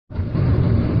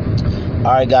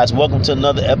All right, guys, welcome to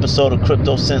another episode of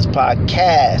Crypto Sense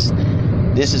Podcast.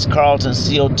 This is Carlton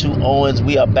CO2 Owens.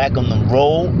 We are back on the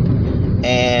road,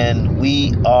 and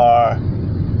we are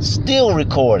still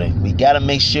recording. We got to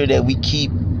make sure that we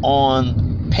keep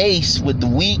on pace with the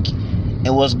week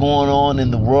and what's going on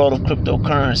in the world of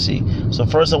cryptocurrency. So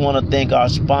first, I want to thank our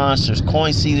sponsors.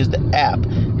 CoinSeed is the app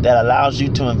that allows you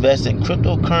to invest in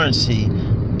cryptocurrency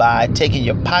by taking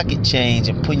your pocket change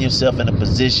and putting yourself in a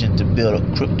position to build a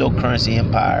cryptocurrency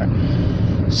empire.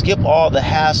 Skip all the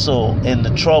hassle and the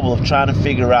trouble of trying to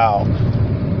figure out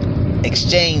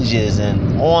exchanges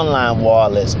and online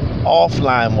wallets,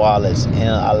 offline wallets, and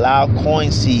allow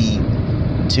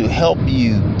CoinSeed to help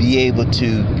you be able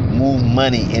to move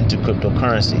money into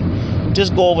cryptocurrency.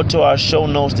 Just go over to our show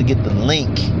notes to get the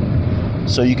link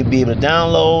so you can be able to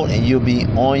download, and you'll be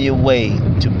on your way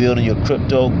to building your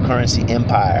cryptocurrency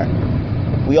empire.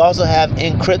 We also have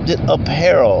Encrypted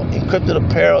Apparel. Encrypted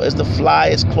Apparel is the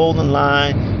flyest clothing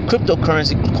line,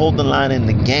 cryptocurrency clothing line in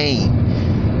the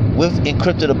game. With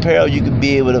Encrypted Apparel, you can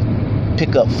be able to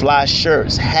pick up fly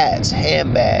shirts, hats,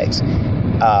 handbags,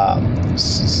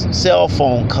 cell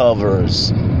phone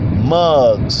covers,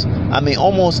 mugs.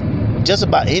 Almost just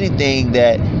about anything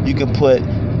that you can put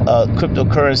a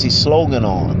cryptocurrency slogan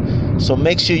on. So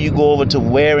make sure you go over to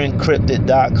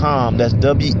wearencrypted.com. That's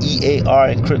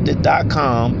WEAR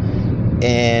encrypted.com,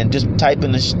 and just type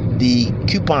in the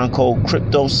coupon code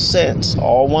CryptoSense,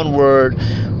 all one word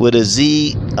with a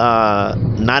Z, not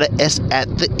an S at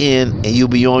the end, and you'll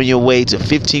be on your way to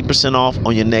 15% off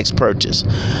on your next purchase.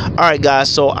 All right, guys,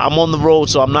 so I'm on the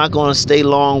road, so I'm not going to stay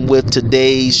long with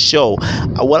today's show.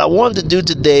 What I wanted to do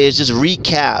today is just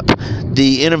recap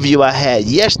the interview I had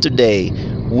yesterday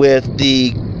with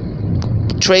the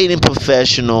trading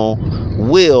professional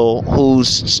Will, who's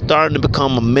starting to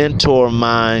become a mentor of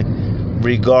mine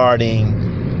regarding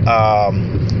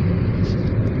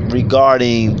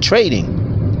trading.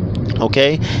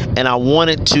 Okay, and I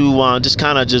wanted to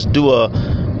just do a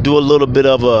little bit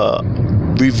of a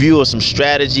review of some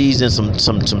strategies and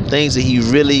some things that he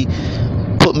really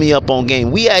put me up on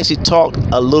game. We actually talked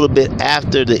a little bit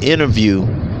after the interview,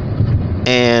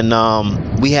 and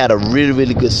we had a really,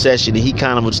 really good session, and he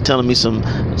kind of was telling me some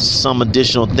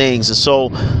additional things. And so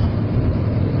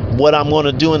what I'm going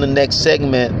to do in the next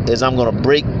segment is I'm going to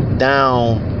break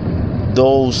down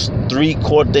those three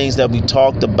core things that we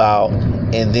talked about,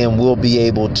 and then we'll be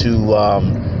able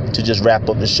to just wrap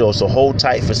up the show. So hold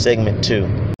tight for segment 2.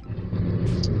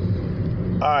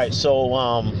 All right, so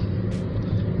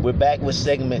we're back with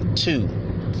segment 2.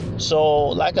 So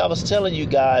like I was telling you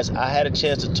guys, I had a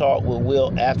chance to talk with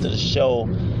Will after the show,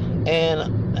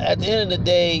 and at the end of the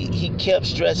day, he kept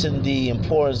stressing the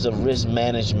importance of risk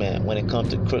management when it comes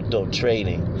to crypto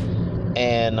trading.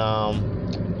 And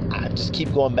I just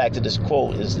keep going back to this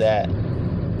quote, is that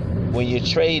when you're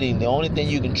trading, the only thing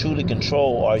you can truly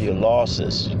control are your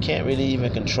losses. You can't really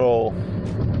even control,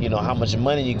 how much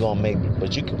money you're going to make,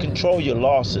 but you can control your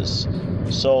losses.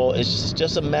 So it's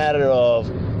just a matter of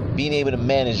being able to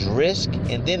manage risk.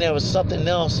 And then there was something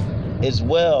else as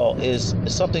well, is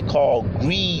something called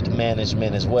greed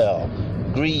management as well.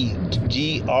 Greed,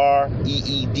 Greed,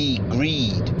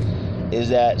 greed, is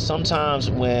that sometimes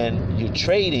when you're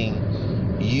trading,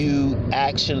 you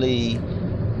actually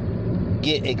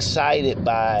get excited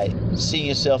by seeing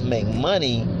yourself make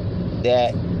money,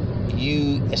 that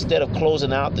you, instead of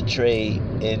closing out the trade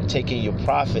and taking your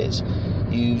profits,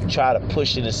 you try to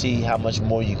push it and see how much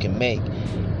more you can make.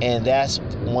 And that's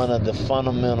one of the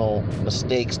fundamental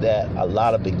mistakes that a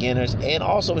lot of beginners and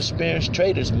also experienced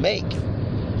traders make.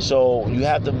 So you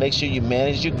have to make sure you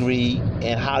manage your greed.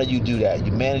 And how do you do that?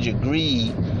 You manage your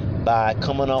greed by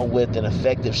coming up with an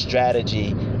effective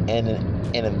strategy and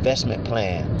an investment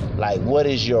plan. Like, what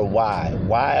is your why?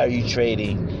 Why are you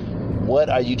trading? What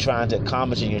are you trying to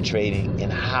accomplish in your trading?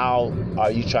 And how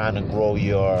are you trying to grow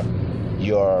your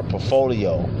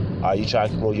portfolio? Are you trying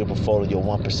to grow your portfolio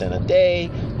 1% a day?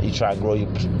 Are you trying to grow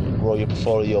your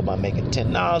portfolio by making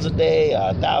 $10 a day,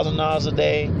 $1,000 a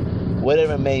day?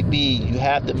 Whatever it may be, you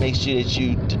have to make sure that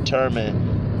you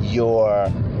determine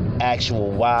your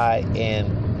actual why and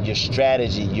your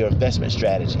strategy, your investment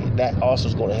strategy. That also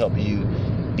is going to help you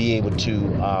be able to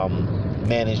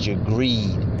manage your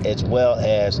greed as well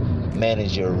as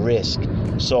manage your risk.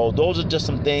 So those are just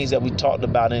some things that we talked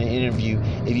about in the interview.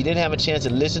 If you didn't have a chance to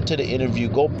listen to the interview,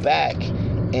 go back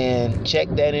and check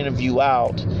that interview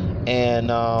out. And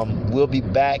we'll be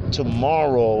back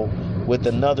tomorrow with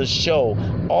another show.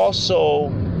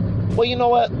 Also, well, you know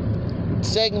what?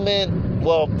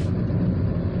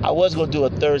 I was going to do a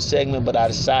third segment, but I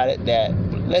decided that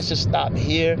let's just stop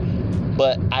here.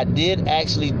 But I did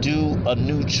actually do a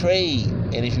new trade.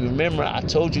 And if you remember, I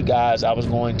told you guys I was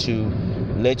going to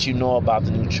let you know about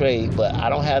the new trade. But I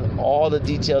don't have all the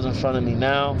details in front of me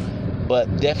now.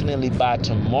 But definitely by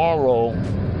tomorrow,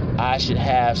 I should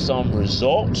have some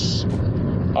results.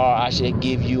 Or I should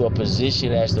give you a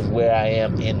position as to where I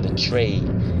am in the trade.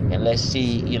 And let's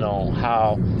see,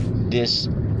 how this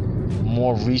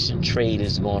more recent trade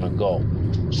is going to go.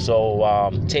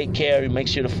 So take care. Make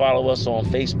sure to follow us on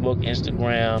Facebook,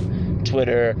 Instagram,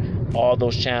 Twitter, all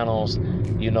those channels,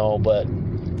 but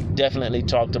definitely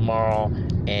talk tomorrow,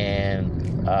 and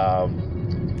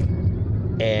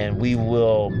we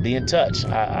will be in touch.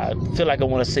 I feel like I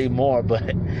want to say more,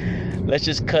 but let's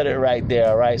just cut it right there.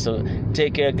 All right. So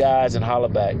take care, guys, and holla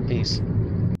back. Peace.